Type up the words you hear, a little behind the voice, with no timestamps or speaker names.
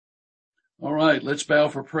All right, let's bow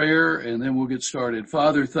for prayer and then we'll get started.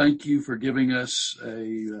 Father, thank you for giving us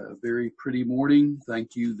a very pretty morning.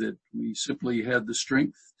 Thank you that we simply had the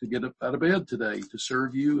strength to get up out of bed today to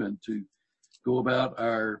serve you and to go about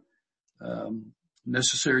our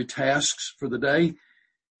necessary tasks for the day.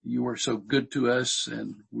 You are so good to us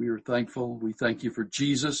and we are thankful. We thank you for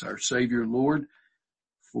Jesus, our Savior and Lord,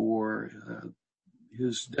 for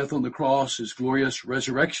his death on the cross, his glorious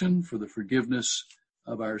resurrection, for the forgiveness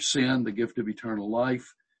of our sin, the gift of eternal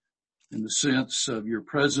life, in the sense of your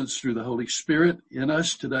presence through the Holy Spirit in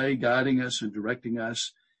us today, guiding us and directing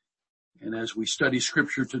us. And as we study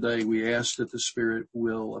Scripture today, we ask that the Spirit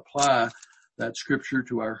will apply that Scripture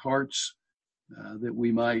to our hearts, that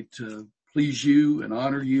we might please you and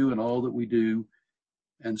honor you in all that we do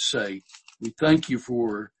and say. We thank you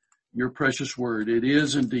for your precious word. It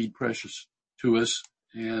is indeed precious to us,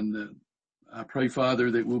 and I pray,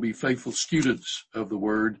 Father, that we'll be faithful students of the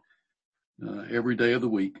word every day of the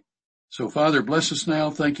week. So, Father, bless us now.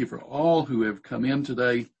 Thank you for all who have come in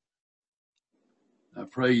today. I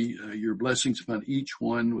pray your blessings upon each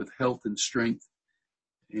one with health and strength.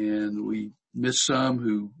 And we miss some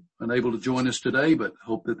who are unable to join us today, but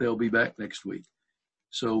hope that they'll be back next week.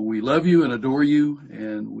 So we love you and adore you,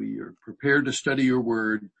 and we are prepared to study your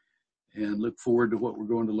word and look forward to what we're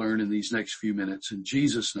going to learn in these next few minutes. In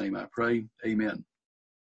Jesus' name I pray, amen.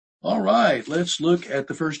 All right, let's look at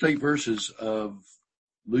the first 8 verses of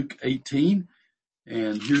Luke 18,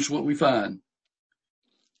 and here's what we find.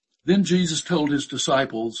 Then Jesus told his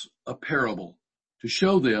disciples a parable to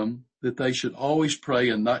show them that they should always pray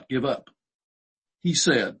and not give up. He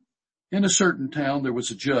said, in a certain town there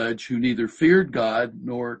was a judge who neither feared God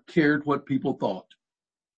nor cared what people thought.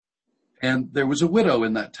 And there was a widow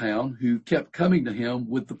in that town who kept coming to him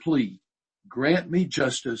with the plea, grant me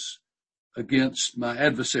justice against my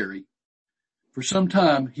adversary. For some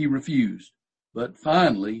time he refused, but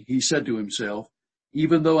finally he said to himself,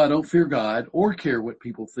 even though I don't fear God or care what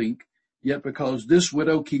people think, yet because this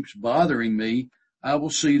widow keeps bothering me, I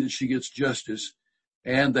will see that she gets justice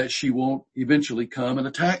and that she won't eventually come and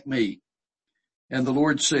attack me. And the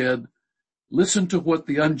Lord said, listen to what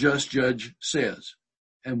the unjust judge says.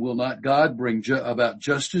 And will not God bring about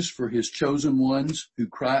justice for his chosen ones who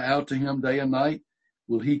cry out to him day and night?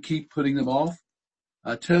 Will he keep putting them off?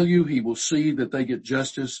 I tell you, he will see that they get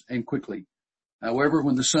justice and quickly. However,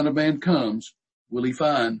 when the Son of Man comes, will he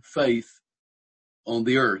find faith on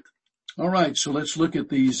the earth? All right, so let's look at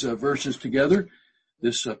these verses together.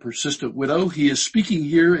 This persistent widow, he is speaking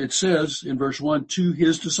here, it says in verse 1, to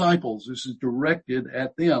his disciples. This is directed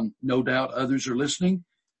at them. No doubt others are listening,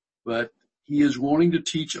 but he is wanting to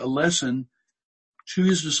teach a lesson to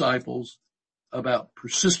his disciples about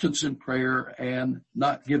persistence in prayer and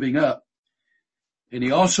not giving up. And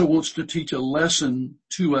he also wants to teach a lesson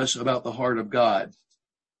to us about the heart of God,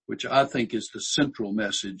 which I think is the central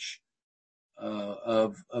message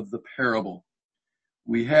of the parable.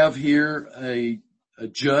 We have here a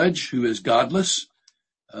judge who is godless,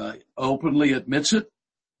 openly admits it,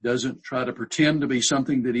 doesn't try to pretend to be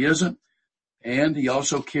something that he isn't. And he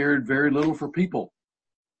also cared very little for people.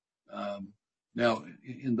 Now,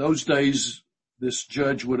 in those days, this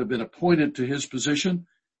judge would have been appointed to his position.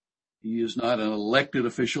 He is not an elected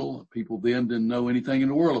official. People then didn't know anything in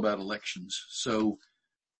the world about elections. So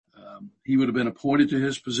he would have been appointed to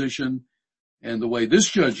his position. And the way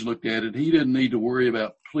this judge looked at it, he didn't need to worry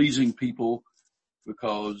about pleasing people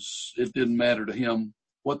because it didn't matter to him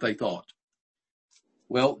what they thought.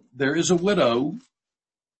 Well, there is a widow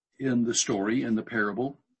in the story, in the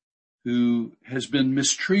parable, who has been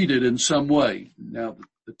mistreated in some way. Now,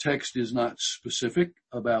 the text is not specific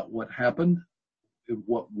about what happened, in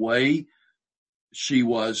what way she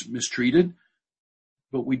was mistreated,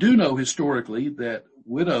 but we do know historically that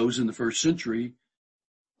widows in the first century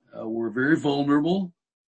were very vulnerable,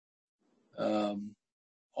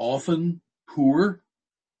 often poor,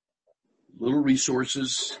 little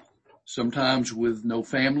resources, sometimes with no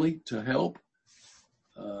family to help.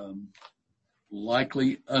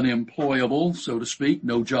 Likely unemployable, so to speak,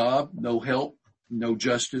 no job, no help, no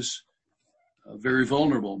justice, very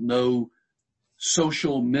vulnerable, no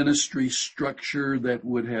social ministry structure that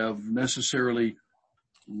would have necessarily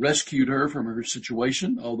rescued her from her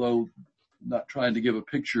situation, although not trying to give a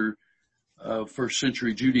picture of first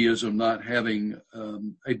century Judaism not having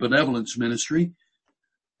a benevolence ministry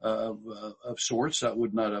of sorts. That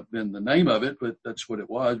would not have been the name of it, but that's what it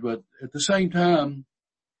was. But at the same time,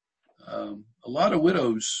 a lot of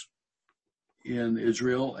widows in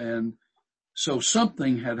Israel, and so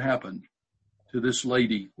something had happened to this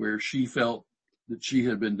lady where she felt that she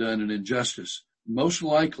had been done an injustice. Most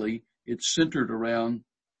likely it centered around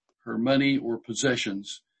her money or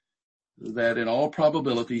possessions, that in all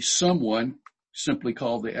probability someone, simply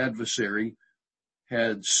called the adversary,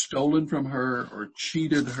 had stolen from her or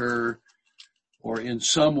cheated her or in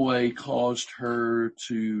some way caused her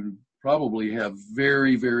to probably have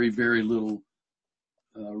very, very, very little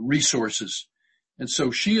resources. And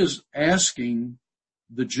so she is asking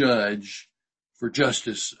the judge for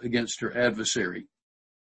justice against her adversary.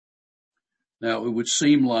 Now, it would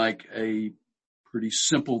seem like a pretty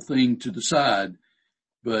simple thing to decide,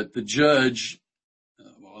 but the judge,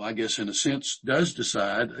 well, I guess in a sense, does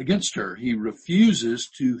decide against her. He refuses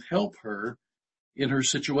to help her in her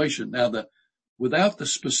situation. Now, without the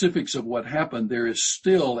specifics of what happened, there is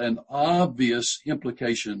still an obvious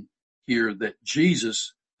implication here that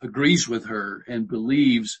Jesus agrees with her and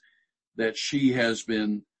believes that she has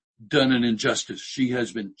been done an injustice. She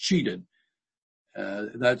has been cheated.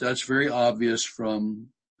 That's very obvious from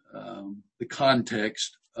the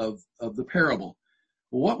context of the parable.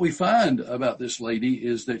 Well, what we find about this lady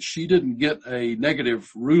is that she didn't get a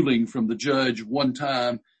negative ruling from the judge one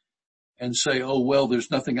time and say, oh, well,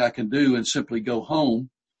 there's nothing I can do, and simply go home.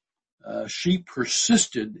 She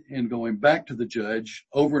persisted in going back to the judge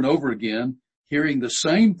over and over again, hearing the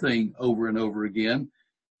same thing over and over again.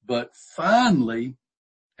 But finally,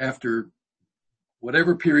 after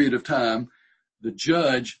whatever period of time, the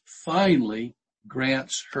judge finally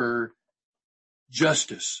grants her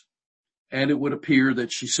justice. And it would appear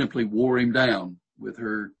that she simply wore him down with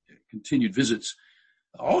her continued visits.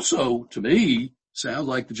 Also, to me, sounds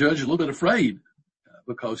like the judge is a little bit afraid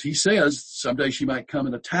because he says someday she might come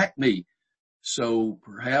and attack me. So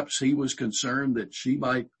perhaps he was concerned that she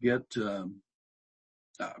might get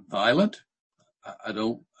violent. I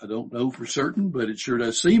don't know for certain, but it sure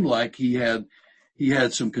does seem like he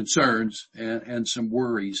had some concerns and some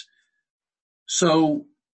worries. So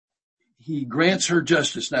he grants her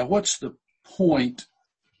justice. Now, what's the point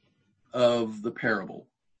of the parable?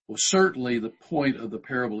 Well, certainly the point of the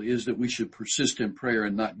parable is that we should persist in prayer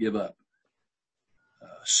and not give up.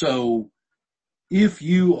 So if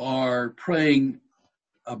you are praying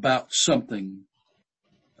about something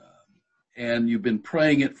and you've been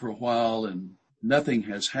praying it for a while and nothing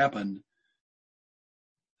has happened,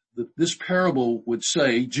 this parable would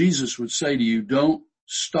say, Jesus would say to you, don't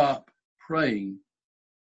stop praying.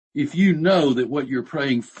 If you know that what you're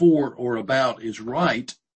praying for or about is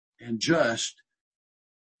right and just,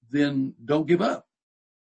 then don't give up.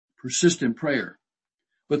 Persist in prayer.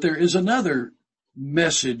 But there is another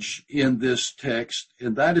message in this text,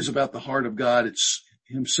 and that is about the heart of God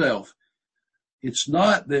himself. It's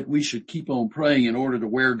not that we should keep on praying in order to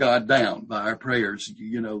wear God down by our prayers.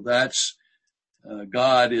 That's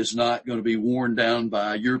God is not going to be worn down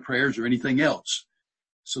by your prayers or anything else.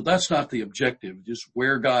 So that's not the objective. Just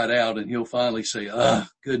wear God out and he'll finally say,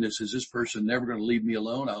 goodness, is this person never going to leave me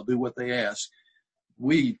alone? I'll do what they ask.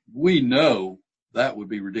 We know that would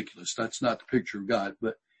be ridiculous. That's not the picture of God.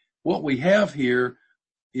 But what we have here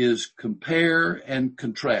is compare and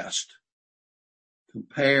contrast.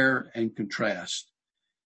 Compare and contrast.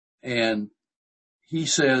 And he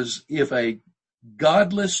says, if a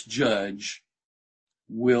godless judge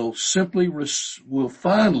will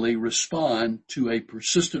finally respond to a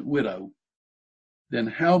persistent widow, then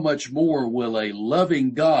how much more will a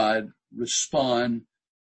loving God respond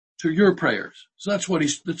to your prayers? So that's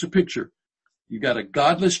a picture. You got a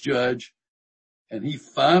godless judge and he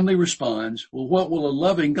finally responds. Well, what will a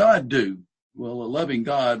loving God do? Well, a loving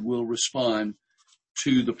God will respond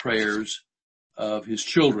to the prayers of his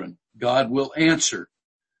children. God will answer.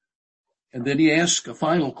 And then he asks a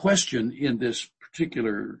final question in this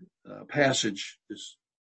particular passage, this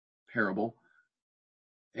parable.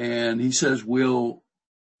 And he says, what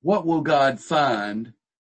will God find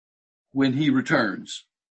when he returns?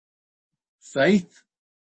 Faith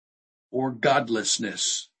or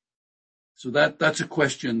godlessness? So that's a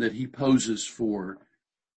question that he poses for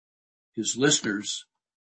his listeners.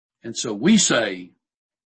 And so we say,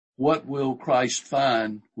 what will Christ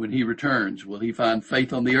find when he returns? Will he find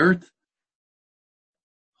faith on the earth?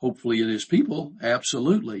 Hopefully in his people,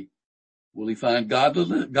 absolutely. Will he find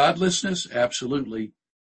godlessness? Absolutely.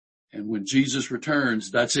 And when Jesus returns,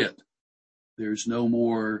 that's it. There's no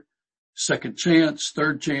more second chance,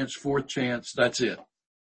 third chance, fourth chance. That's it.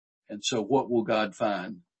 And so what will God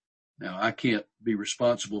find? Now, I can't be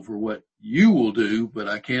responsible for what you will do, but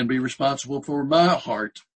I can be responsible for my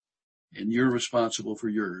heart, and you're responsible for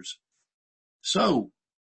yours. So,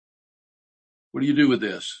 what do you do with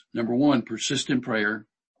this? Number one, persist in prayer.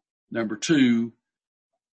 Number two,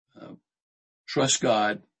 trust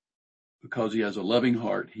God because he has a loving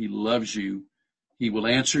heart. He loves you. He will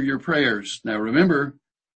answer your prayers. Now remember,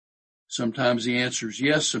 Sometimes the answer is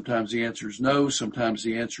yes. Sometimes the answer is no. Sometimes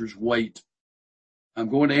the answer is wait. I'm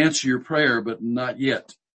going to answer your prayer, but not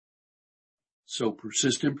yet. So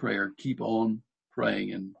persist in prayer. Keep on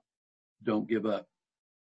praying and don't give up.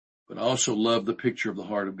 But I also love the picture of the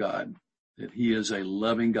heart of God, that he is a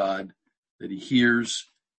loving God, that he hears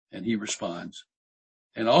and he responds.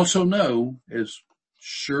 And also know, as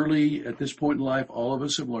surely at this point in life all of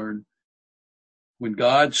us have learned, when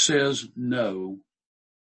God says no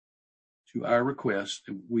to our request,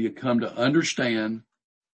 and we have come to understand,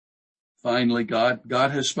 finally God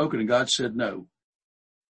has spoken and God said no,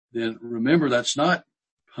 then remember that's not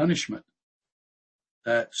punishment.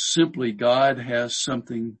 That's simply God has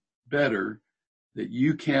something better that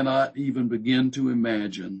you cannot even begin to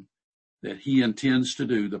imagine that he intends to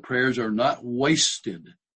do. The prayers are not wasted.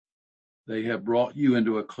 They have brought you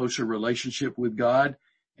into a closer relationship with God,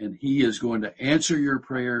 and he is going to answer your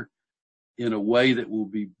prayer in a way that will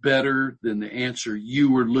be better than the answer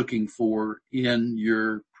you were looking for in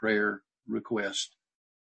your prayer request.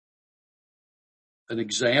 An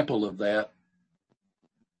example of that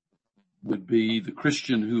would be the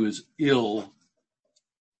Christian who is ill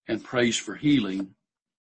and prays for healing,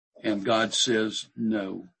 and God says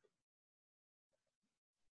no.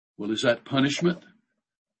 Well, is that punishment?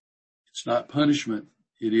 It's not punishment.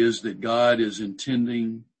 It is that God is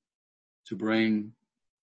intending to bring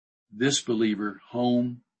this believer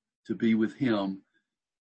home to be with him,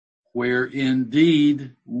 where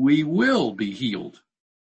indeed we will be healed.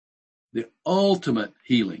 The ultimate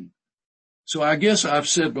healing. So I guess I've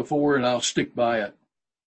said before, and I'll stick by it.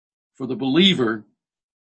 For the believer,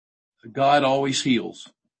 God always heals.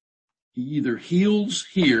 He either heals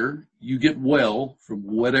here, you get well from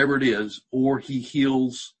whatever it is, or he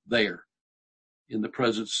heals there in the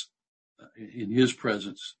presence, in his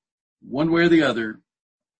presence. One way or the other,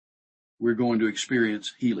 we're going to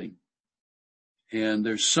experience healing. And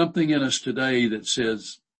there's something in us today that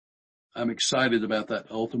says, I'm excited about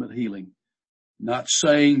that ultimate healing. Not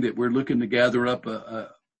saying that we're looking to gather up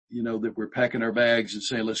that we're packing our bags and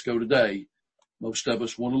saying, let's go today. Most of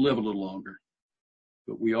us want to live a little longer.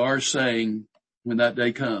 But we are saying when that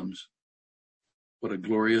day comes, what a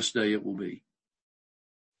glorious day it will be.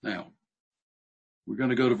 Now, we're going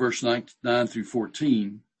to go to verse 9 through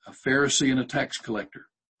 14, a Pharisee and a tax collector.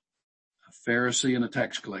 A Pharisee and a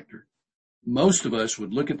tax collector. Most of us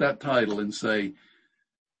would look at that title and say,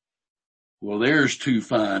 well, there's two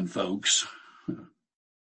fine folks.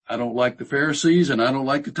 I don't like the Pharisees and I don't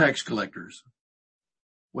like the tax collectors.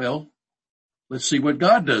 Well, let's see what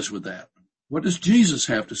God does with that. What does Jesus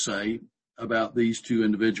have to say about these two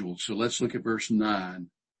individuals? So let's look at verse 9.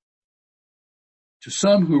 To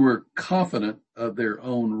some who were confident of their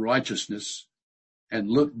own righteousness and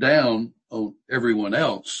looked down on everyone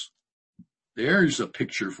else, there's a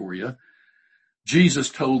picture for you. Jesus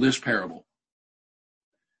told this parable.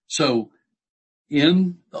 So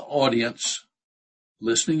in the audience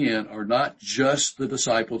listening in are not just the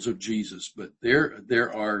disciples of Jesus, but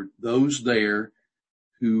there are those there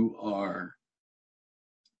who are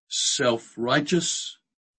self-righteous,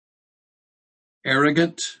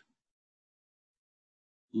 arrogant,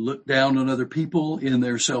 look down on other people in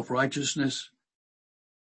their self-righteousness,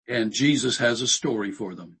 and Jesus has a story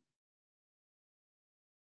for them.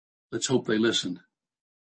 Let's hope they listen.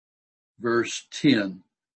 Verse 10,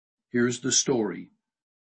 here's the story.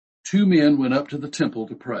 Two men went up to the temple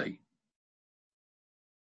to pray.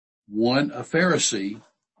 One a Pharisee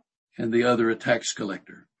and the other a tax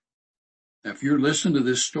collector. Now, if you're listening to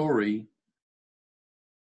this story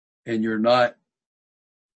and you're not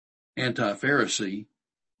anti-Pharisee,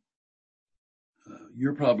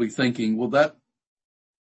 you're probably thinking, well,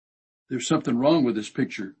 there's something wrong with this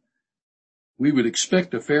picture. We would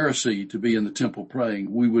expect a Pharisee to be in the temple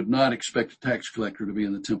praying. We would not expect a tax collector to be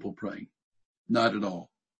in the temple praying. Not at all.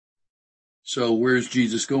 So where's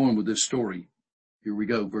Jesus going with this story? Here we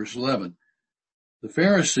go, verse 11. The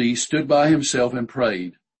Pharisee stood by himself and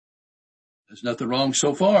prayed. There's nothing wrong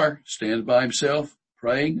so far. Standing by himself,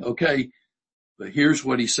 praying. Okay. But here's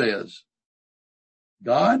what he says.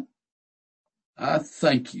 God, I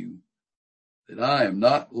thank you that I am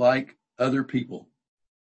not like other people.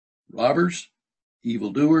 Robbers,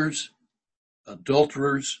 evildoers,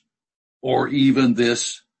 adulterers, or even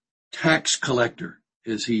this tax collector,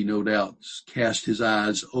 as he no doubt cast his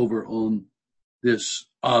eyes over on this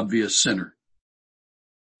obvious sinner.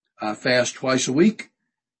 I fast twice a week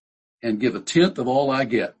and give 1/10 of all I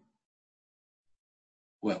get.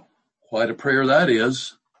 Well, quite a prayer that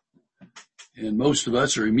is. And most of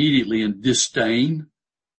us are immediately in disdain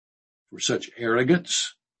for such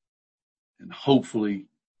arrogance and hopefully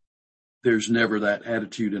there's never that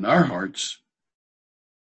attitude in our hearts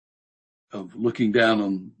of looking down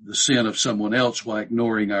on the sin of someone else while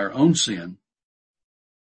ignoring our own sin.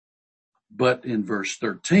 But in verse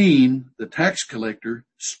 13, the tax collector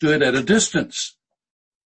stood at a distance.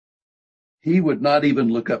 He would not even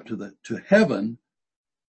look up to heaven,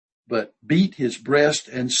 but beat his breast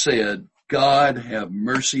and said, God, have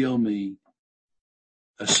mercy on me,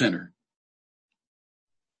 a sinner.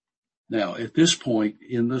 Now, at this point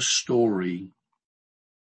in the story,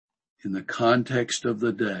 in the context of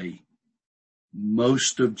the day,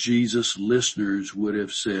 most of Jesus' listeners would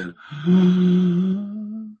have said,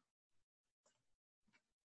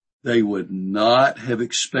 they would not have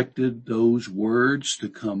expected those words to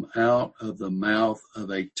come out of the mouth of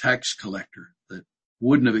a tax collector. That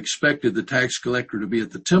wouldn't have expected the tax collector to be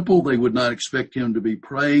at the temple. They would not expect him to be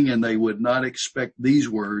praying, and they would not expect these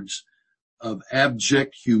words of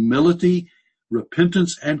abject humility,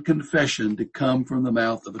 repentance, and confession to come from the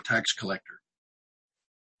mouth of a tax collector.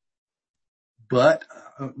 But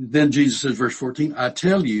then Jesus says, verse 14, I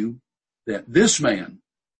tell you that this man,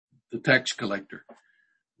 the tax collector,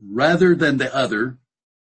 rather than the other,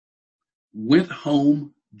 went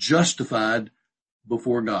home justified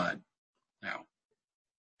before God. Now,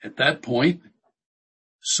 at that point,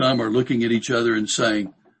 some are looking at each other and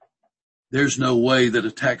saying, there's no way that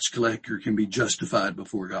a tax collector can be justified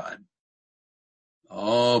before God.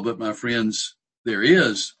 Oh, but my friends, there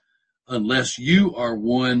is, unless you are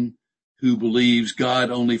one who believes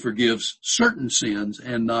God only forgives certain sins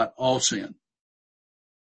and not all sin.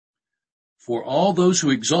 For all those who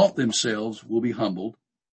exalt themselves will be humbled,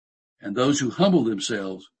 and those who humble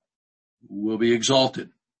themselves will be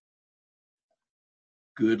exalted.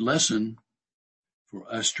 Good lesson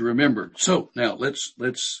for us to remember. So now let's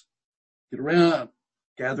get around,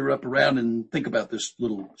 gather up around and think about this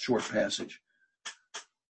little short passage.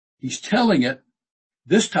 He's telling it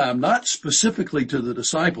this time, not specifically to the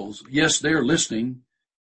disciples. Yes, they're listening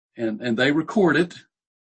and they record it.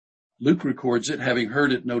 Luke records it, having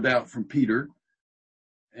heard it, no doubt, from Peter.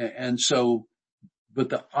 And so, but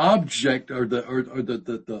the object or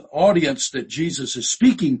the audience that Jesus is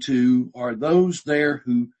speaking to are those there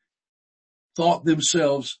who thought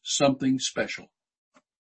themselves something special.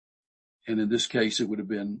 And in this case, it would have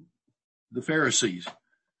been the Pharisees.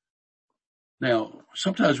 Now,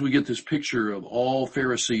 sometimes we get this picture of all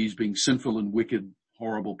Pharisees being sinful and wicked,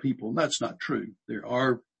 horrible people. And that's not true.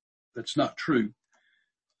 That's not true.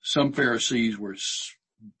 Some Pharisees were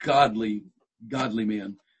godly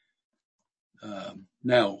men.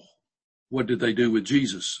 Now, what did they do with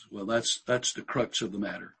Jesus? Well, that's the crux of the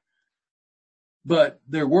matter. But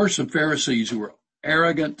there were some Pharisees who were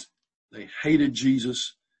arrogant. They hated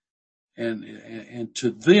Jesus. And to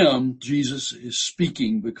them, Jesus is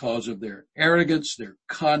speaking because of their arrogance, their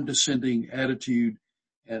condescending attitude,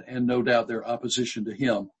 and no doubt their opposition to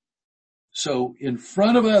him. So in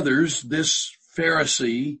front of others, this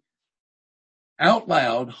Pharisee out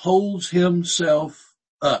loud holds himself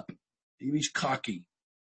up. He's cocky.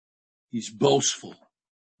 He's boastful.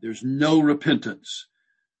 There's no repentance.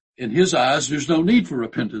 In his eyes, there's no need for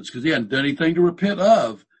repentance because he hadn't done anything to repent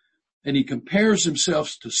of. And he compares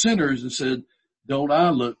himself to sinners and said, don't I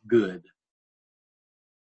look good?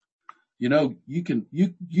 You know,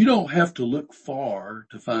 you don't have to look far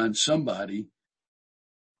to find somebody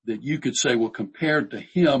that you could say, well, compared to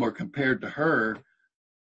him or compared to her,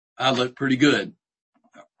 I look pretty good.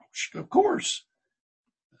 Of course.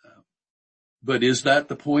 But is that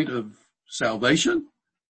the point of salvation?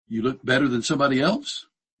 You look better than somebody else?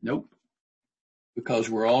 Nope. Because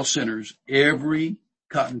we're all sinners. Every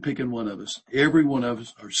cotton picking one of us. Every one of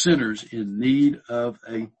us are sinners in need of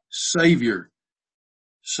a Savior.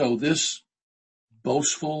 So this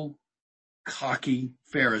boastful, cocky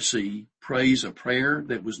Pharisee prays a prayer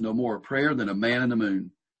that was no more a prayer than a man in the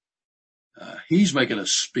moon. He's making a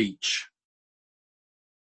speech.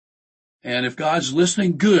 And if God's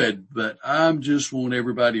listening, good, but I just want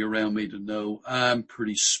everybody around me to know I'm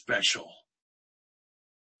pretty special.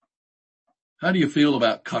 How do you feel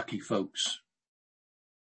about cocky folks?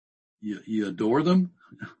 You adore them?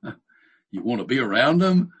 You want to be around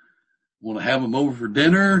them? Want to have them over for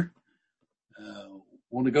dinner?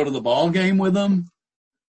 Want to go to the ball game with them?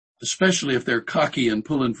 Especially if they're cocky and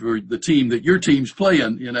pulling for the team that your team's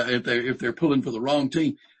playing, you know, if they're pulling for the wrong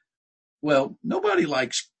team. Well, nobody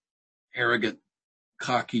likes arrogant,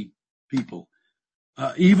 cocky people.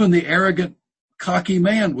 Even the arrogant, cocky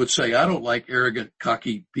man would say, I don't like arrogant,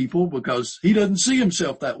 cocky people because he doesn't see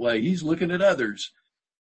himself that way. He's looking at others.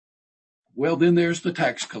 Well, then there's the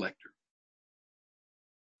tax collector.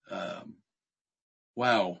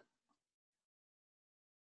 Wow.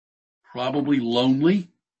 probably lonely,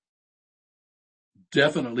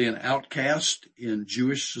 definitely an outcast in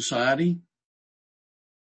Jewish society,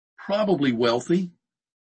 probably wealthy,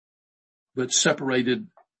 but separated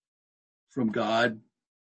from God,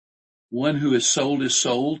 one who has sold his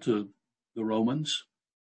soul to the Romans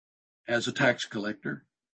as a tax collector.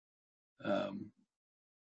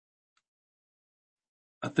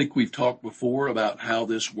 I think we've talked before about how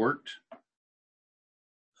this worked.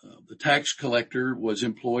 The tax collector was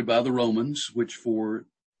employed by the Romans, which for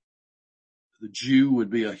the Jew would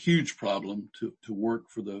be a huge problem to work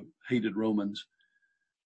for the hated Romans.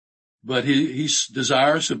 But he's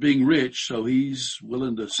desirous of being rich, so he's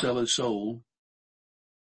willing to sell his soul.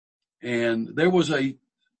 And there was a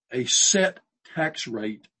set tax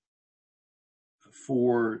rate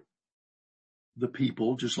for the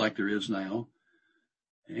people, just like there is now.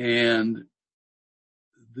 And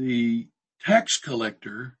the tax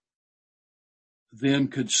collector then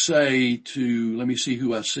could say to, let me see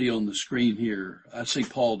who I see on the screen here. I see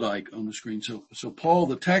Paul Dyke on the screen. So Paul,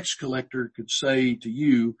 the tax collector, could say to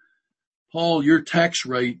you, Paul, your tax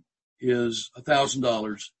rate is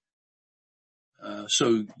 $1,000.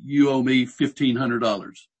 So you owe me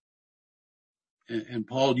 $1,500. And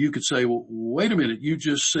Paul, you could say, well, wait a minute. You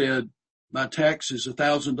just said my tax is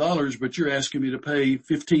 $1,000, but you're asking me to pay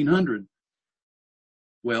 $1,500.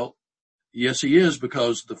 Well, yes, he is,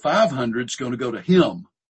 because the 500 is going to go to him,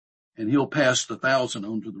 and he'll pass the 1,000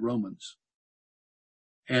 on to the Romans.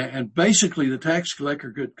 And basically, the tax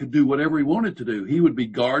collector could do whatever he wanted to do. He would be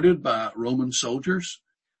guarded by Roman soldiers,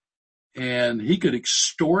 and he could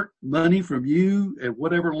extort money from you at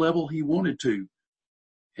whatever level he wanted to.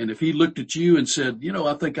 And if he looked at you and said, you know,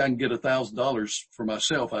 I think I can get $1,000 for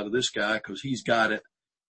myself out of this guy because he's got it,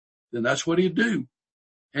 then that's what he'd do.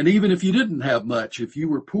 And even if you didn't have much, if you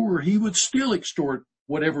were poor, he would still extort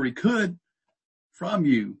whatever he could from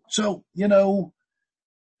you. So, you know,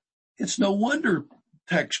 it's no wonder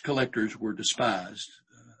tax collectors were despised.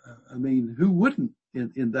 I mean, who wouldn't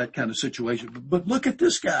in that kind of situation? But look at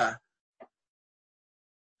this guy.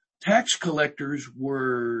 Tax collectors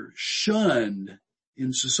were shunned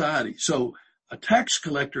in society. So a tax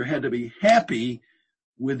collector had to be happy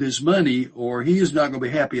with his money, or he is not going to be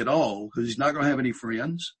happy at all, because he's not going to have any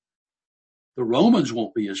friends. The Romans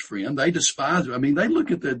won't be his friend. They despise him. I mean, they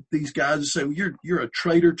look at these guys and say, well, you're a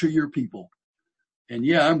traitor to your people. And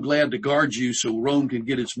yeah, I'm glad to guard you so Rome can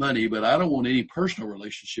get its money, but I don't want any personal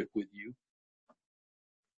relationship with you.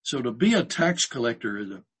 So to be a tax collector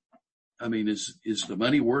is the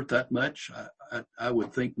money worth that much? I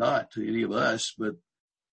would think not to any of us, but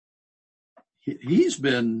he's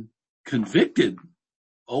been convicted,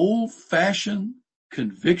 old-fashioned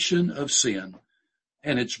conviction of sin.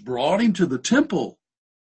 And it's brought him to the temple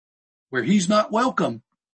where he's not welcome.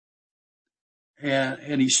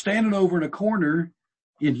 And he's standing over in a corner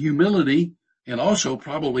in humility, and also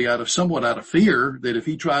probably somewhat out of fear that if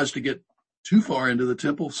he tries to get too far into the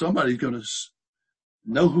temple, somebody's going to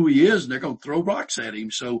know who he is and they're going to throw rocks at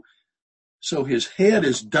him. So his head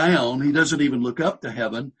is down. He doesn't even look up to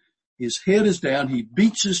heaven. His head is down. He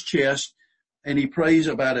beats his chest and he prays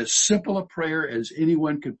about as simple a prayer as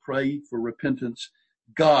anyone could pray for repentance.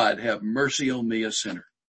 God, have mercy on me, a sinner.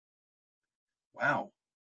 Wow.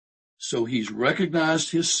 So he's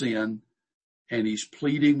recognized his sin and he's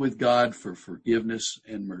pleading with God for forgiveness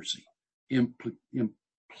and mercy.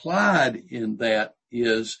 Implied in that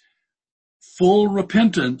is full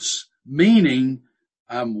repentance, meaning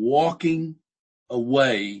I'm walking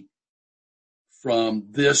away from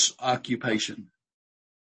this occupation.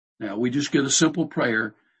 Now, we just get a simple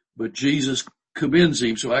prayer, but Jesus commends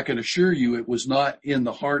him, so I can assure you it was not in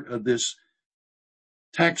the heart of this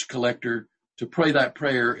tax collector to pray that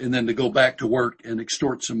prayer and then to go back to work and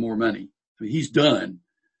extort some more money. I mean, he's done.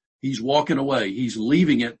 He's walking away. He's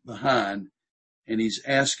leaving it behind, and he's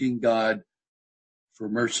asking God for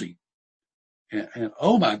mercy. And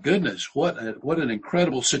oh my goodness, what an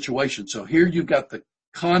incredible situation. So here you've got the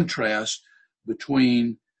contrast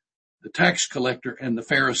between the tax collector and the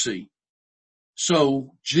Pharisee.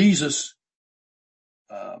 So Jesus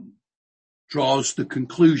draws the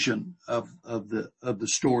conclusion of the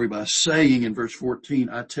story by saying in verse 14,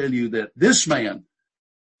 I tell you that this man,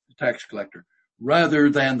 the tax collector, rather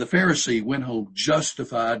than the Pharisee, went home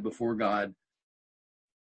justified before God.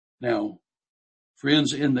 Now,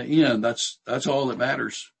 friends, in the end, that's all that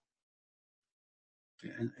matters.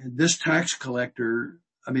 And this tax collector,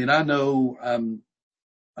 I mean, I know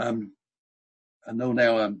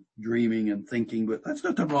now I'm dreaming and thinking, but there's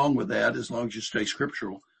nothing wrong with that as long as you stay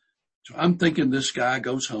scriptural. So I'm thinking this guy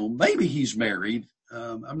goes home. Maybe he's married.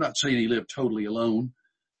 I'm not saying he lived totally alone,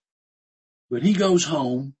 but he goes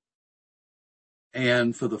home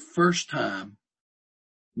And for the first time,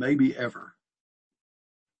 maybe ever,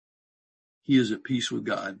 he is at peace with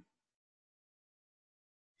God.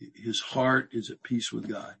 His heart is at peace with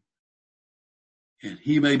God. And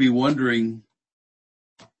he may be wondering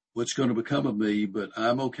what's going to become of me, but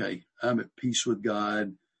I'm okay. I'm at peace with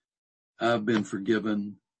God. I've been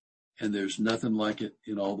forgiven, and there's nothing like it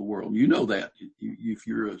in all the world. You know that. If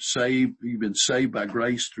you're saved, you've been saved by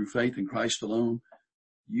grace through faith in Christ alone.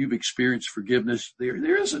 You've experienced forgiveness.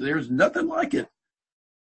 There's nothing like it.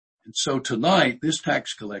 And so tonight, this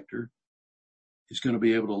tax collector is going to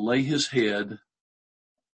be able to lay his head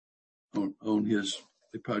on his,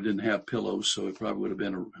 they probably didn't have pillows, so it probably would have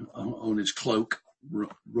been on his cloak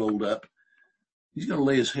rolled up. He's going to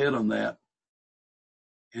lay his head on that,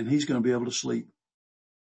 and he's going to be able to sleep.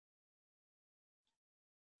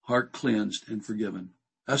 Heart cleansed and forgiven.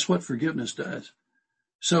 That's what forgiveness does.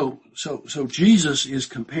 So Jesus is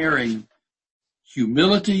comparing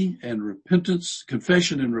humility and repentance,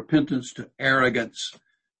 confession and repentance, to arrogance.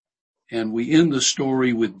 And we end the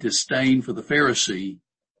story with disdain for the Pharisee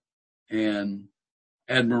and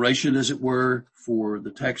admiration, as it were, for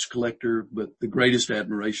the tax collector, but the greatest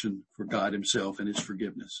admiration for God himself and his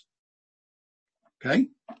forgiveness. Okay?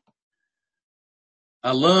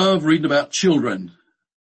 I love reading about children.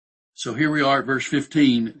 So here we are at verse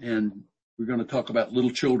 15, and we're going to talk about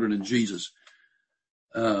little children and Jesus.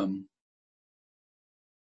 One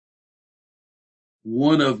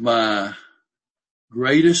of my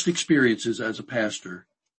greatest experiences as a pastor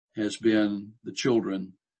has been the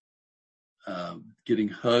children, getting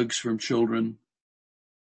hugs from children,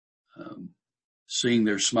 seeing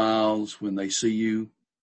their smiles when they see you.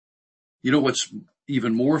 You know what's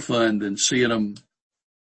even more fun than seeing them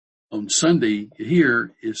on Sunday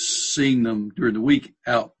here is seeing them during the week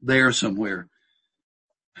out there somewhere.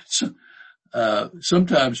 So,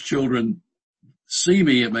 sometimes children see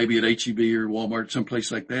me maybe at H-E-B or Walmart,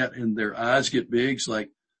 someplace like that, and their eyes get big. It's like,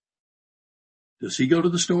 does he go to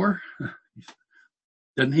the store?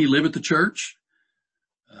 Doesn't he live at the church?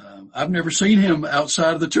 I've never seen him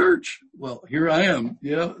outside of the church. Well, here I am.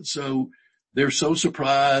 Yeah. So they're so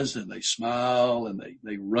surprised, and they smile, and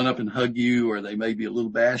they run up and hug you, or they may be a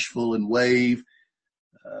little bashful and wave.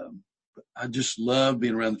 I just love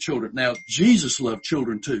being around the children. Now, Jesus loved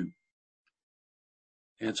children too.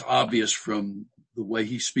 And it's obvious from the way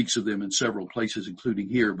he speaks of them in several places, including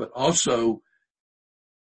here, but also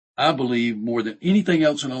I believe more than anything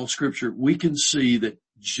else in all Scripture, we can see that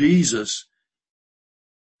Jesus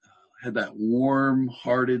had that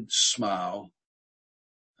warm-hearted smile.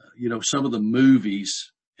 Some of the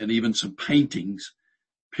movies and even some paintings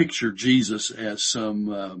picture Jesus as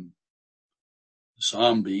some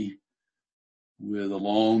zombie with a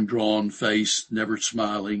long drawn face, never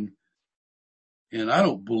smiling. And I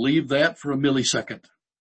don't believe that for a millisecond.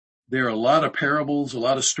 There are a lot of parables, a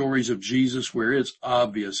lot of stories of Jesus where it's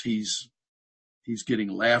obvious he's getting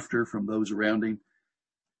laughter from those around him.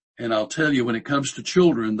 And I'll tell you, when it comes to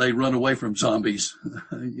children, they run away from zombies.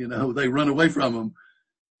 They run away from them.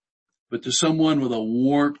 But to someone with a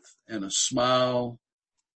warmth and a smile,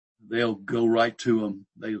 they'll go right to them.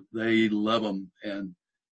 They love them. And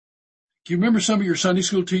do you remember some of your Sunday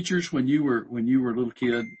school teachers when you were a little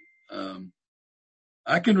kid?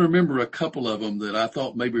 I can remember a couple of them that I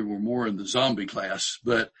thought maybe were more in the zombie class,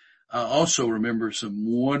 but I also remember some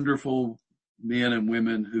wonderful men and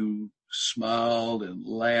women who smiled and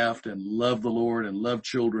laughed and loved the Lord and loved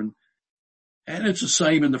children. And it's the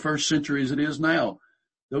same in the first century as it is now.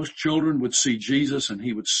 Those children would see Jesus and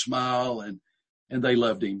he would smile, and they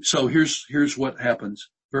loved him. So here's what happens.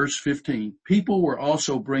 Verse 15, people were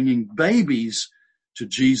also bringing babies to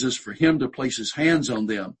Jesus for him to place his hands on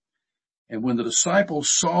them. And when the disciples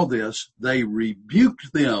saw this, they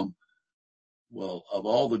rebuked them. Well, of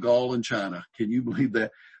all the gall in China, can you believe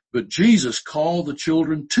that? But Jesus called the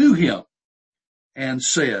children to him and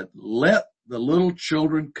said, let the little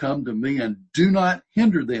children come to me and do not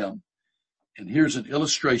hinder them. And here's an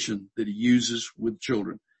illustration that he uses with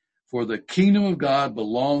children. For the kingdom of God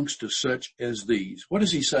belongs to such as these. What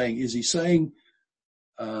is he saying? Is he saying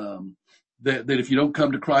that if you don't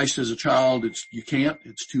come to Christ as a child, you can't,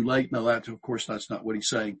 it's too late? No, of course, that's not what he's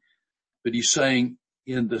saying. But he's saying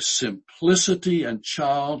in the simplicity and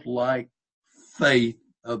childlike faith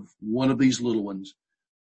of one of these little ones,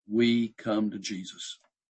 we come to Jesus.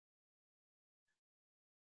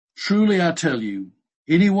 Truly, I tell you,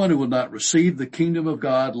 anyone who will not receive the kingdom of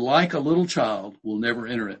God like a little child will never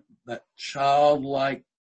enter it. That childlike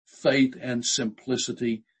faith and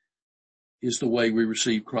simplicity is the way we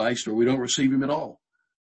receive Christ, or we don't receive him at all.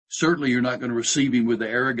 Certainly you're not going to receive him with the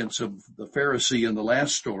arrogance of the Pharisee in the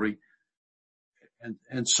last story.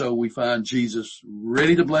 And so we find Jesus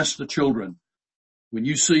ready to bless the children. When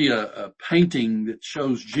you see a painting that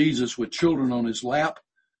shows Jesus with children on his lap,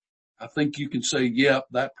 I think you can say, yep,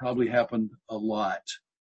 that probably happened a lot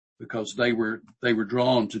because they were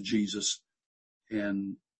drawn to Jesus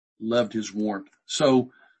and loved his warmth.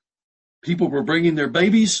 So people were bringing their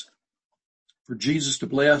babies for Jesus to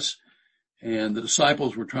bless, and the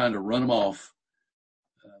disciples were trying to run them off.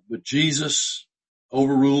 But Jesus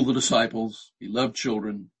overruled the disciples. He loved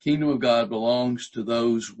children. Kingdom of God belongs to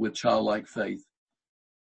those with childlike faith.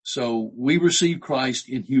 So we receive Christ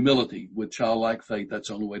in humility with childlike faith. That's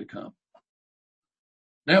the only way to come.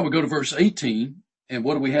 Now we go to verse 18, and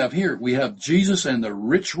what do we have here? We have Jesus and the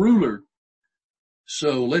rich ruler.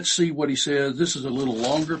 So let's see what he says. This is a little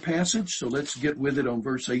longer passage, so let's get with it on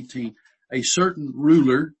verse 18. A certain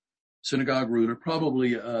ruler, synagogue ruler,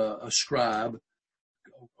 probably a scribe,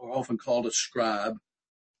 or often called a scribe.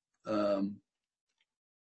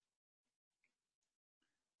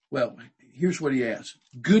 Well, here's what he asks.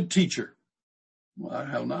 Good teacher. Wow,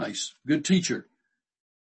 how nice. Good teacher.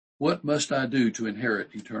 What must I do to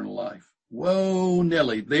inherit eternal life? Whoa,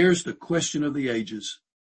 Nelly, there's the question of the ages.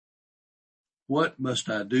 What must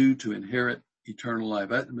I do to inherit eternal life?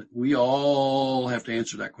 We all have to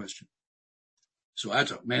answer that question. So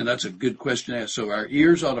that's a good question to ask. So our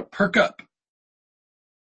ears ought to perk up.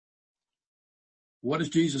 What does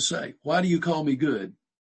Jesus say? Why do you call me good?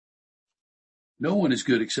 No one is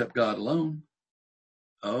good except God alone.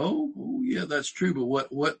 Oh yeah, that's true.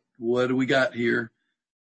 But what do we got here?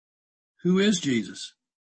 Who is Jesus?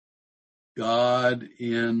 God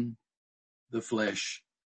in the flesh.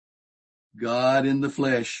 God in the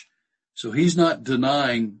flesh. So he's not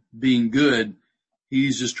denying being good.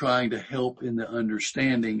 He's just trying to help in the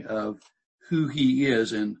understanding of who he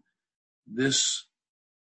is. And this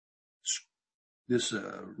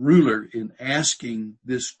ruler, in asking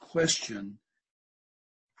this question,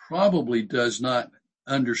 probably does not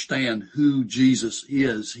understand who Jesus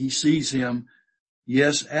is. He sees him,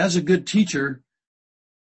 yes, as a good teacher,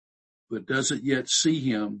 but doesn't yet see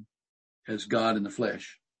him as God in the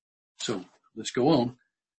flesh. So let's go on.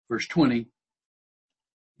 Verse 20.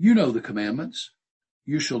 You know the commandments.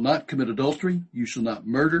 You shall not commit adultery. You shall not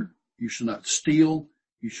murder. You shall not steal.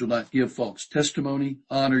 You shall not give false testimony.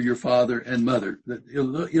 Honor your father and mother.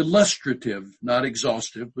 Illustrative, not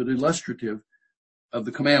exhaustive, but illustrative of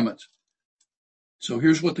the commandments. So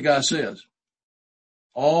here's what the guy says.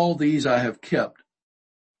 All these I have kept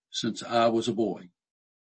since I was a boy.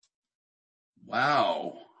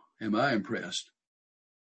 Wow. Am I impressed?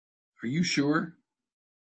 Are you sure?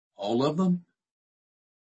 All of them?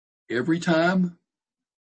 Every time?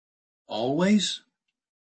 Always?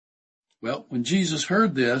 Well, when Jesus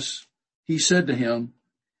heard this, he said to him,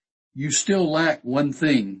 you still lack one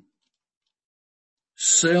thing.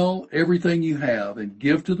 Sell everything you have and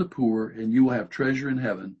give to the poor, and you will have treasure in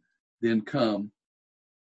heaven. Then come,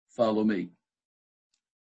 follow me.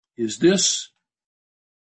 Is this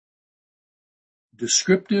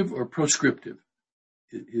descriptive or prescriptive?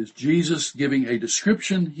 Is Jesus giving a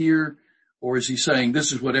description here, or is he saying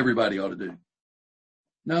this is what everybody ought to do?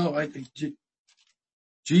 No,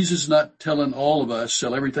 Jesus is not telling all of us,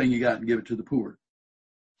 sell everything you got and give it to the poor.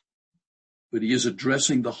 But he is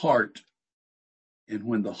addressing the heart. And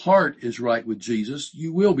when the heart is right with Jesus,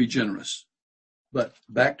 you will be generous. But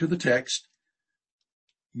back to the text,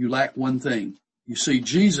 you lack one thing. You see,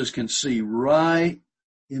 Jesus can see right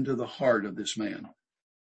into the heart of this man.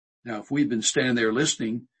 Now, if we'd been standing there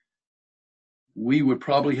listening, we would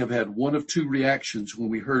probably have had one of two reactions when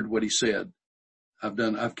we heard what he said.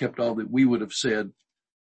 I've kept all that. We would have said,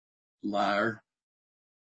 liar,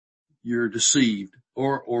 you're deceived.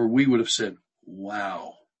 Or we would have said,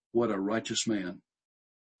 wow, what a righteous man.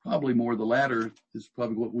 Probably more the latter is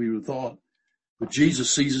probably what we would have thought. But Jesus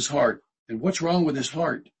sees his heart. And what's wrong with his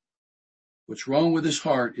heart? What's wrong with his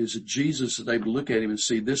heart is that Jesus is able to look at him and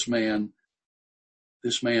see this man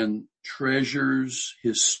treasures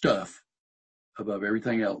his stuff above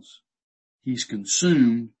everything else. He's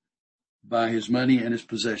consumed by his money and his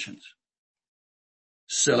possessions.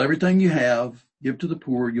 Sell everything you have, give to the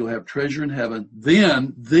poor, you'll have treasure in heaven.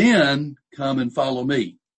 Then come and follow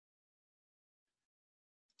me.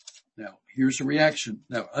 Now, here's the reaction.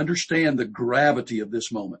 Now, understand the gravity of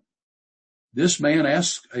this moment. This man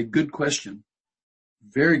asks a good question.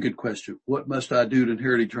 Very good question. What must I do to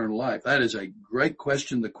inherit eternal life? That is a great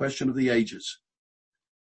question, the question of the ages.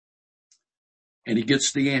 And he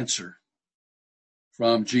gets the answer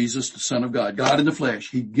from Jesus, the Son of God, God in the flesh.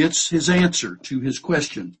 He gets his answer to his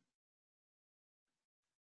question.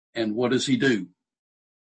 And what does he do?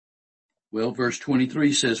 Well, verse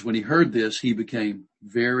 23 says, when he heard this, he became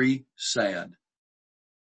very sad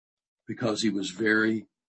because he was very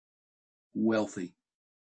wealthy.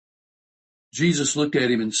 Jesus looked at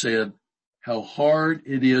him and said, how hard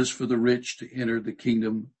it is for the rich to enter the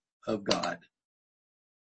kingdom of God.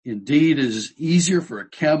 Indeed, it is easier for a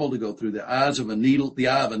camel to go through the eye of a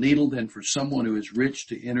needle than for someone who is rich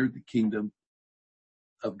to enter the kingdom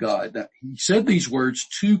of God. Now, he said these words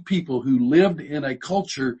to people who lived in a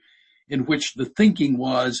culture in which the thinking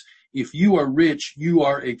was, if you are rich, you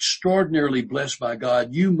are extraordinarily blessed by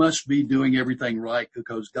God. You must be doing everything right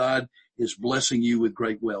because God is blessing you with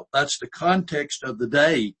great wealth. That's the context of the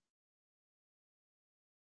day.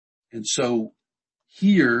 And so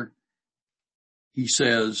here he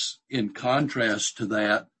says, in contrast to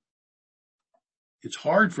that, it's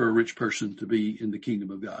hard for a rich person to be in the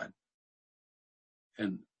kingdom of God.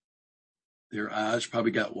 And their eyes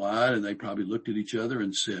probably got wide and they probably looked at each other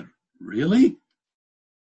and said, really?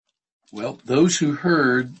 Well, those who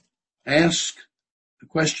heard asked the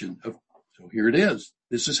question of, so here it is.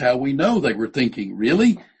 This is how we know they were thinking,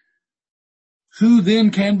 really? Who then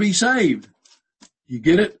can be saved? You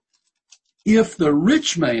get it? If the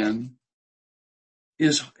rich man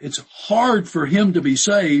it's hard for him to be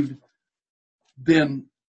saved, then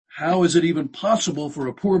how is it even possible for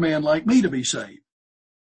a poor man like me to be saved?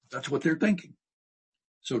 That's what they're thinking.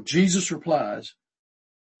 So Jesus replies,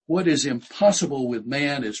 what is impossible with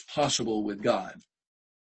man is possible with God.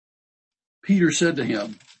 Peter said to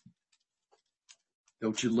him,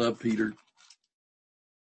 don't you love Peter?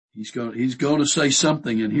 He's going to say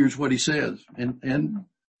something, and here's what he says. And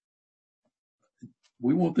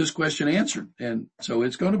we want this question answered, and so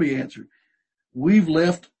it's going to be answered. We have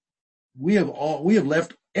left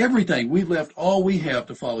everything. We've left all we have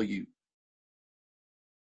to follow you.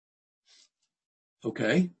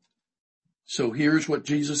 Okay. So here's what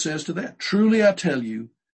Jesus says to that. Truly I tell you,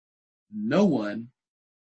 no one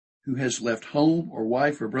who has left home or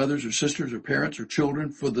wife or brothers or sisters or parents or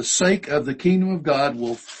children for the sake of the kingdom of God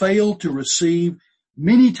will fail to receive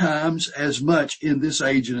many times as much in this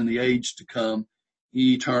age and in the age to come,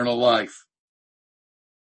 eternal life.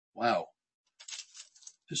 Wow.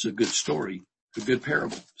 This is a good story, a good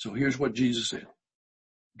parable. So here's what Jesus said.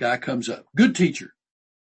 Guy comes up. Good teacher.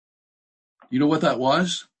 You know what that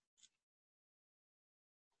was?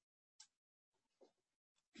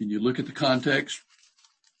 Can you look at the context?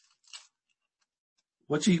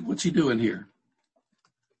 What's he doing here?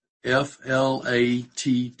 Flattery.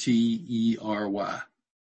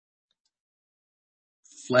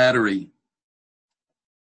 Flattery.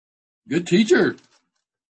 Good teacher.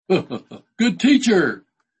 Good teacher.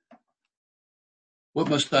 What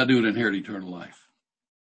must I do to inherit eternal life?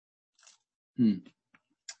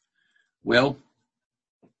 Well,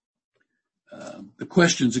 the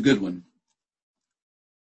question's a good one.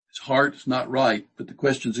 It's hard, it's not right, but the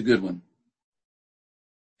question's a good one.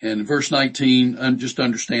 And in verse 19, just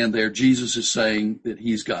understand there, Jesus is saying that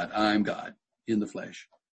he's God. I am God in the flesh.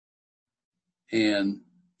 And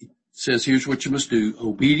it says, here's what you must do.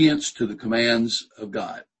 Obedience to the commands of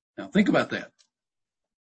God. Now think about that.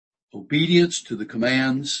 Obedience to the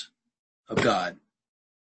commands of God.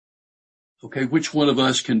 Okay, which one of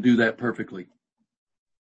us can do that perfectly?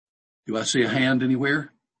 Do I see a hand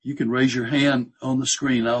anywhere? You can raise your hand on the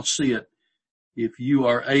screen. I'll see it if you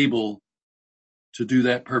are able to do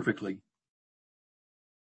that perfectly.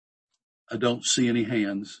 I don't see any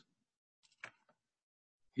hands.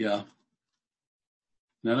 Yeah.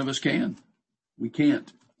 None of us can. We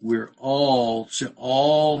can't. We're all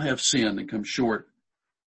have sinned and come short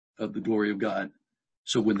of the glory of God.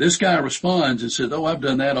 So when this guy responds and says, oh, I've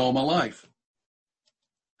done that all my life,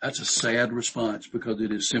 that's a sad response because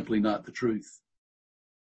it is simply not the truth.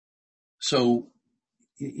 So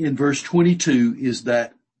in verse 22 is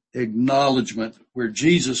that acknowledgement where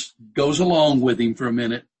Jesus goes along with him for a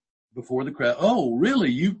minute before the crowd. Oh,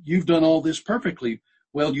 really? You've done all this perfectly.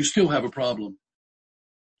 Well, you still have a problem.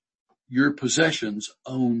 Your possessions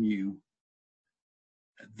own you.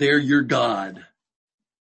 They're your God.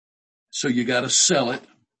 So you got to sell it,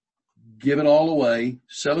 give it all away,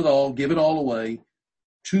 sell it all, give it all away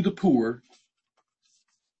to the poor,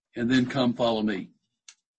 and then come follow me.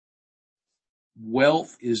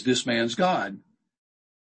 Wealth is this man's God.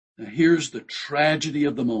 Now here's the tragedy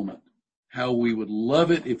of the moment. How we would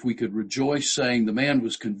love it if we could rejoice saying the man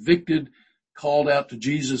was convicted, called out to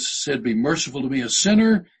Jesus, said, be merciful to me, a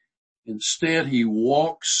sinner. Instead, he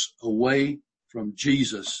walks away from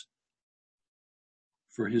Jesus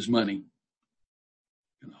for his money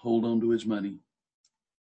and hold on to his money.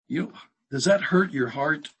 Does that hurt your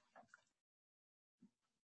heart?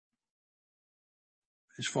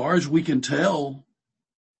 as far as we can tell,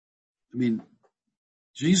 I mean,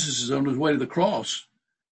 Jesus is on his way to the cross.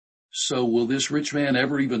 So will this rich man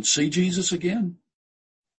ever even see Jesus again?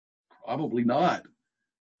 Probably not.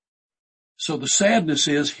 So the sadness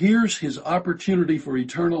is, here's his opportunity for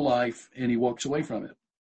eternal life, and he walks away from it.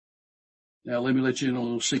 Now, let me let you in a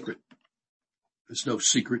little secret. It's no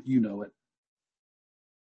secret, you know it.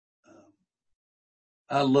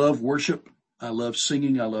 I love worship. I love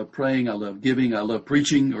singing. I love praying. I love giving. I love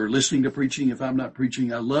preaching or listening to preaching if I'm not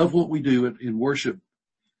preaching. I love what we do in worship.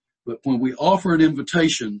 But when we offer an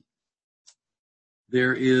invitation,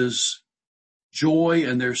 there is joy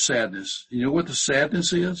and there's sadness. You know what the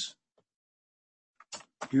sadness is?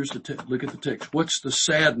 Here's look at the text. What's the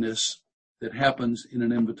sadness that happens in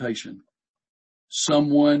an invitation?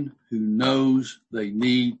 Someone who knows they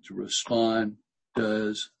need to respond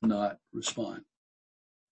does not respond.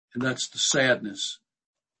 And that's the sadness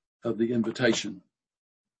of the invitation.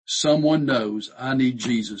 Someone knows I need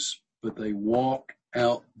Jesus, but they walk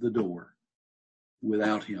out the door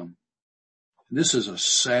without him. And this is a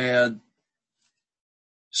sad,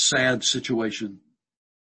 sad situation.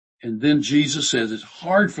 And then Jesus says it's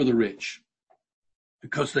hard for the rich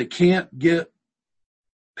because they can't get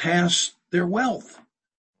past their wealth.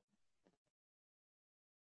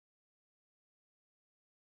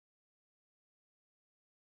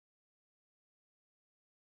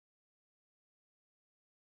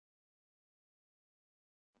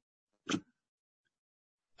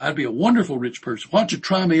 I'd be a wonderful rich person. Why don't you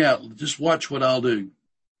try me out? Just watch what I'll do.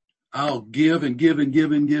 I'll give and give and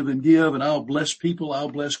give and give and give, and I'll bless people. I'll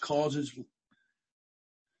bless causes.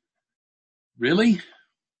 Really?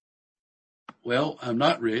 Well, I'm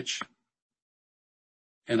not rich,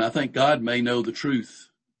 and I think God may know the truth.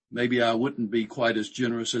 Maybe I wouldn't be quite as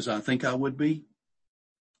generous as I think I would be.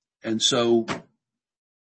 And so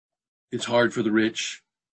it's hard for the rich.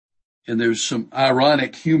 And there's some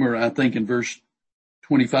ironic humor, I think, in verse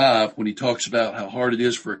 25 when he talks about how hard it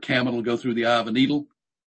is for a camel to go through the eye of a needle.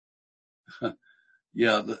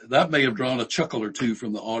 Yeah, that may have drawn a chuckle or two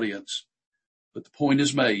from the audience, but the point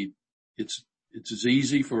is made. It's as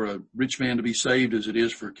easy for a rich man to be saved as it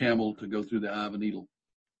is for a camel to go through the eye of a needle.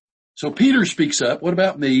 So Peter speaks up. What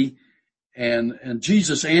about me? And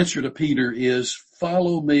Jesus' answer to Peter is,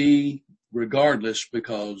 follow me regardless,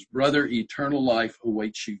 because brother, eternal life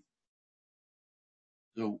awaits you.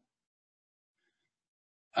 So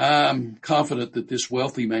I'm confident that this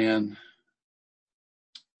wealthy man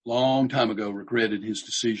long time ago regretted his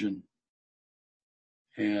decision.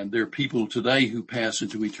 And there are people today who pass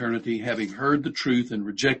into eternity having heard the truth and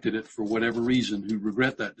rejected it for whatever reason, who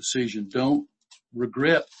regret that decision. Don't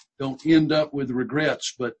end up with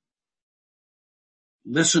regrets, but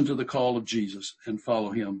listen to the call of Jesus and follow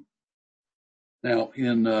him. Now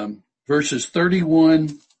in verses 31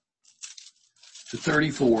 to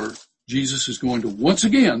 34, Jesus is going to once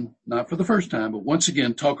again, not for the first time, but once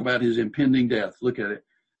again talk about his impending death. Look at it.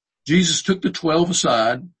 Jesus took the 12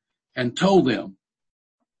 aside and told them,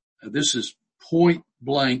 this is point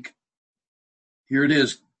blank. Here it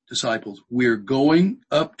is, disciples. We're going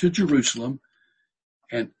up to Jerusalem,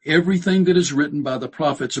 and everything that is written by the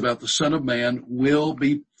prophets about the Son of Man will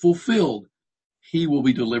be fulfilled. He will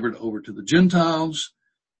be delivered over to the Gentiles.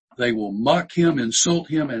 They will mock him, insult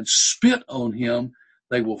him, and spit on him.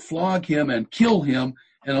 They will flog him and kill him,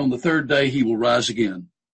 and on the third day he will rise again.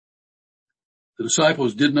 The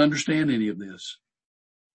disciples didn't understand any of this.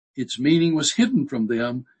 Its meaning was hidden from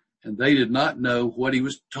them, and they did not know what he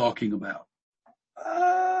was talking about.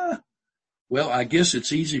 Well, I guess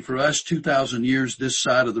it's easy for us 2,000 years this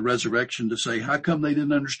side of the resurrection to say, how come they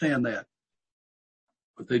didn't understand that?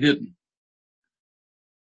 But they didn't.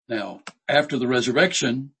 Now, after the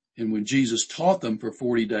resurrection, and when Jesus taught them for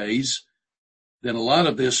 40 days, then a lot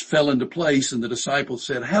of this fell into place, and the disciples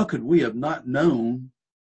said, how could we have not known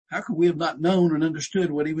and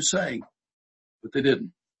understood what he was saying? But they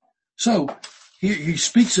didn't. So he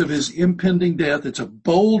speaks of his impending death. It's a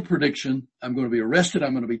bold prediction. I'm going to be arrested.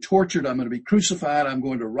 I'm going to be tortured. I'm going to be crucified. I'm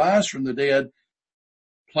going to rise from the dead.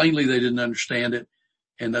 Plainly, they didn't understand it.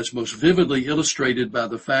 And that's most vividly illustrated by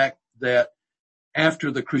the fact that after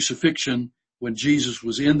the crucifixion, when Jesus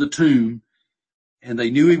was in the tomb and they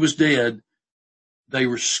knew he was dead, they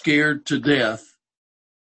were scared to death.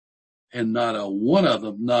 And not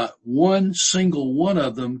one single one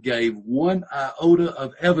of them gave one iota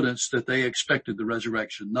of evidence that they expected the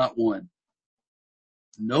resurrection. Not one.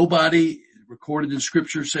 Nobody recorded in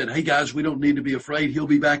scripture said, hey guys, we don't need to be afraid. He'll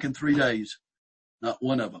be back in 3 days. Not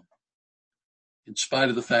one of them. In spite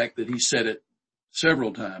of the fact that he said it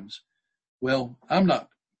several times. Well, I'm not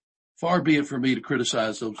far be it for me to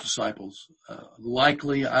criticize those disciples.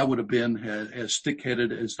 Likely I would have been as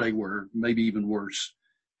thick-headed as they were, maybe even worse.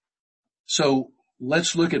 So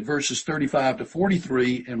let's look at verses 35 to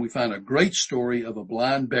 43, and we find a great story of a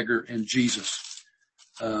blind beggar and Jesus.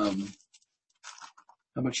 How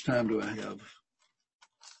much time do I have?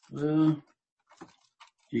 Well,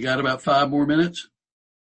 you got about 5 more minutes?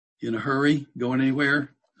 In a hurry? Going anywhere?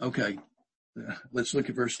 Okay. Let's look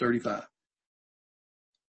at verse 35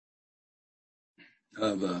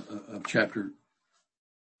 of chapter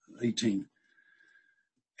 18.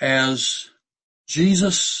 As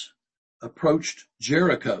Jesus approached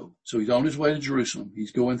Jericho, so he's on his way to Jerusalem.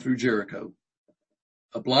 He's going through Jericho.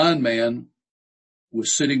 A blind man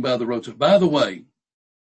was sitting by the roadside. By the way,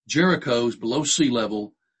 Jericho is below sea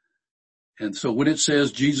level. And so when it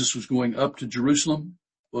says Jesus was going up to Jerusalem,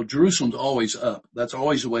 well, Jerusalem's always up. That's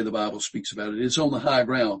always the way the Bible speaks about it. It's on the high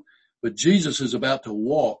ground. But Jesus is about to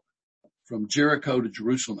walk from Jericho to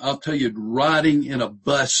Jerusalem. I'll tell you, riding in a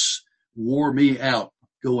bus wore me out,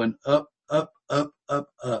 going up, up, up, up,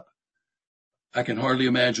 up. I can hardly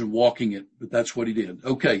imagine walking it, but that's what he did.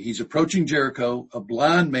 Okay, he's approaching Jericho. A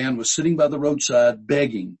blind man was sitting by the roadside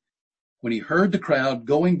begging. When he heard the crowd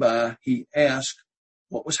going by, he asked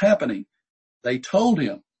what was happening. They told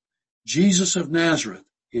him, Jesus of Nazareth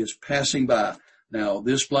is passing by. Now,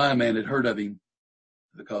 this blind man had heard of him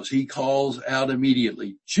because he calls out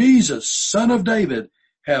immediately, Jesus, Son of David,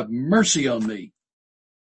 have mercy on me.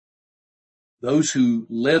 Those who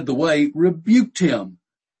led the way rebuked him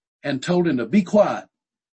and told him to be quiet.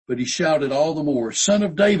 But he shouted all the more, Son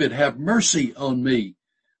of David, have mercy on me.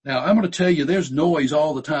 Now, I'm going to tell you, there's noise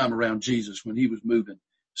all the time around Jesus when he was moving.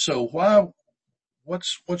 So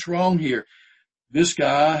what's wrong here? This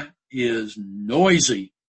guy is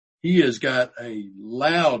noisy. He has got a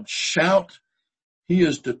loud shout. He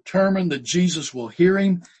is determined that Jesus will hear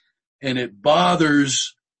him, and it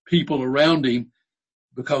bothers people around him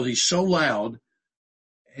because he's so loud,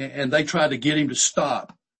 and they try to get him to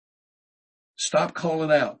stop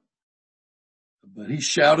calling out. But he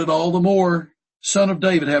shouted all the more, Son of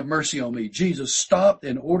David, have mercy on me. Jesus stopped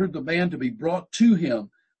and ordered the man to be brought to him.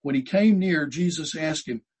 When he came near, Jesus asked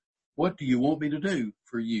him, what do you want me to do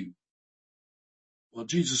for you? Well,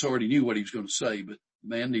 Jesus already knew what he was going to say, but the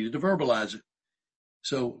man needed to verbalize it.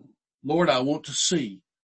 So, Lord, I want to see,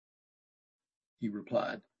 he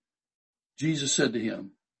replied. Jesus said to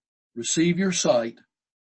him, receive your sight.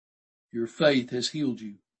 Your faith has healed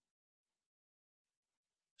you.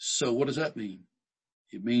 So what does that mean?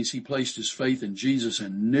 It means he placed his faith in Jesus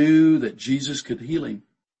and knew that Jesus could heal him.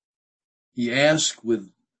 He asked with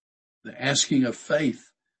the asking of faith.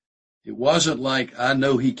 It wasn't like, I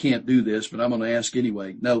know he can't do this, but I'm going to ask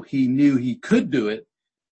anyway. No, he knew he could do it,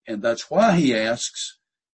 and that's why he asks.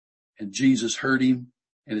 And Jesus heard him,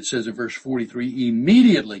 and it says in verse 43,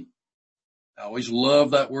 immediately. I always love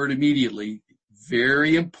that word immediately.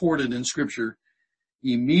 Very important in Scripture.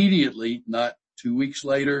 Immediately, not 2 weeks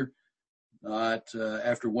later, not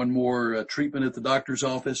after one more treatment at the doctor's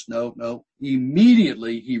office. No.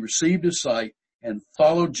 Immediately he received his sight and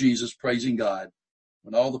followed Jesus, praising God.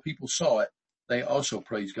 When all the people saw it, they also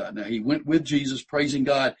praised God. Now, he went with Jesus, praising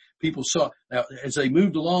God. People saw. Now, as they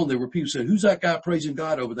moved along, there were people who said, who's that guy praising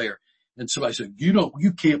God over there? And somebody said,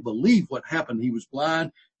 you can't believe what happened. He was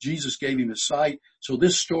blind. Jesus gave him his sight. So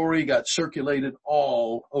this story got circulated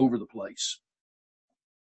all over the place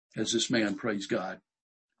as this man praised God.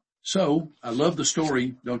 So, I love the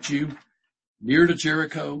story, don't you? Near to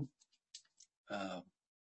Jericho,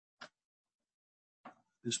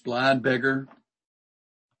 this blind beggar,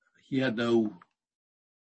 he had no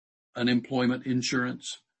unemployment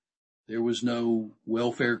insurance. There was no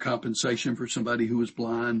welfare compensation for somebody who was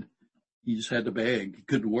blind. He just had to beg. He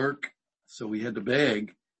couldn't work, so he had to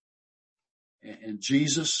beg. And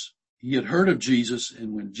Jesus, he had heard of Jesus,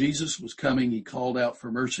 and when Jesus was coming, he called out for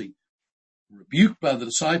mercy. Rebuked by the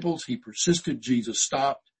disciples, he persisted. Jesus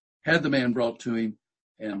stopped, had the man brought to him,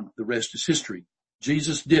 and the rest is history.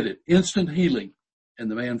 Jesus did it. Instant healing. And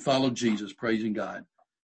the man followed Jesus, praising God.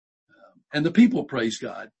 And the people praised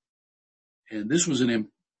God. And this was an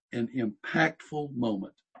impactful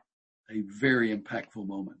moment. A very impactful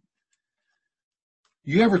moment.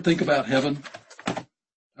 You ever think about heaven?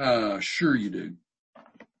 Sure you do.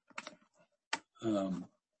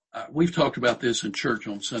 We've talked about this in church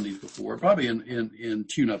on Sundays before, probably in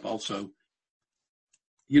tune-up also.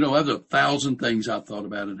 You know, there's 1,000 things I've thought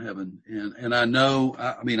about in heaven. And I know,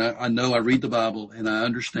 I read the Bible and I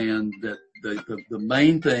understand that the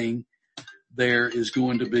main thing there is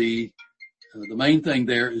going to be,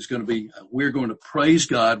 we're going to praise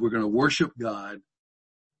God. We're going to worship God.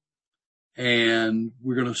 and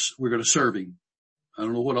we're going to serve him. I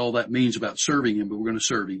don't know what all that means about serving him, but we're going to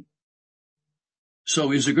serve him.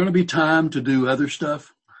 So is there going to be time to do other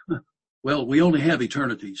stuff? Well, we only have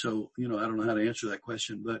eternity. So, I don't know how to answer that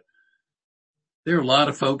question, but there are a lot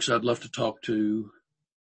of folks I'd love to talk to.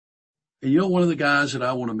 And one of the guys that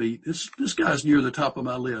I want to meet, this guy's near the top of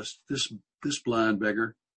my list, this blind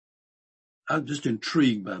beggar. I'm just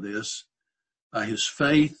intrigued by this, by his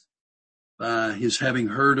faith, by his having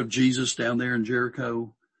heard of Jesus down there in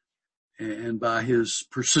Jericho, and by his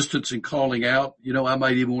persistence in calling out. I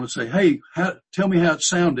might even want to say, hey, tell me how it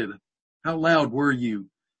sounded. How loud were you?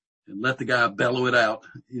 And let the guy bellow it out,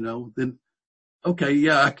 then, okay,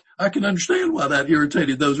 yeah, I can understand why that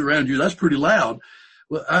irritated those around you. That's pretty loud.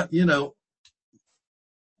 Well,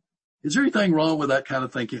 is there anything wrong with that kind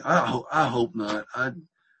of thinking? I hope not. A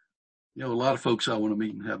lot of folks I want to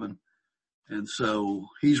meet in heaven. And so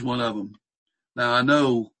he's one of them. Now I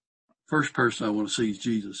know first person I want to see is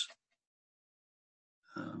Jesus.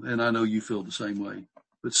 And I know you feel the same way,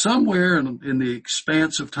 but somewhere in the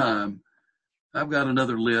expanse of time, I've got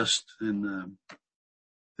another list, and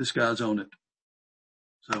this guy's on it.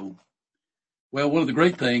 So, well, one of the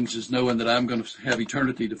great things is knowing that I'm going to have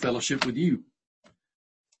eternity to fellowship with you.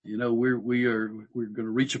 We're going to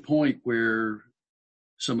reach a point where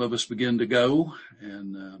some of us begin to go,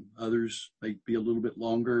 and others may be a little bit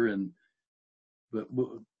longer. But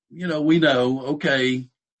we know, okay,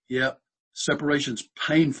 yeah, separation's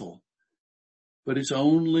painful, but it's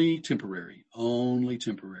only temporary.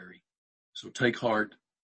 So take heart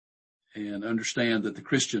and understand that the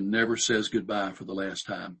Christian never says goodbye for the last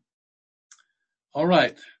time. All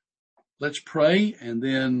right. Let's pray, and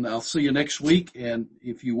then I'll see you next week. And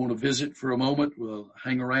if you want to visit for a moment, we'll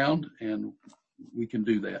hang around and we can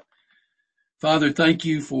do that. Father, thank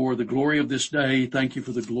you for the glory of this day. Thank you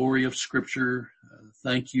for the glory of Scripture.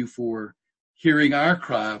 Thank you for hearing our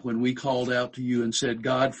cry when we called out to you and said,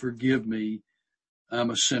 God, forgive me. I'm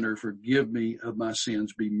a sinner. Forgive me of my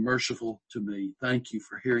sins. Be merciful to me. Thank you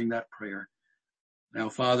for hearing that prayer. Now,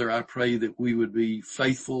 Father, I pray that we would be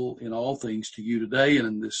faithful in all things to you today and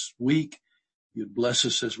in this week. You'd bless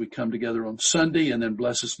us as we come together on Sunday, and then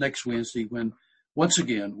bless us next Wednesday when once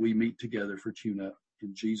again we meet together for tune-up.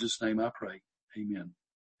 In Jesus' name I pray. Amen.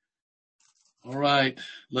 All right.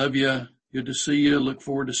 Love you. Good to see you. Look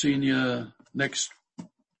forward to seeing you next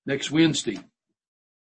Wednesday.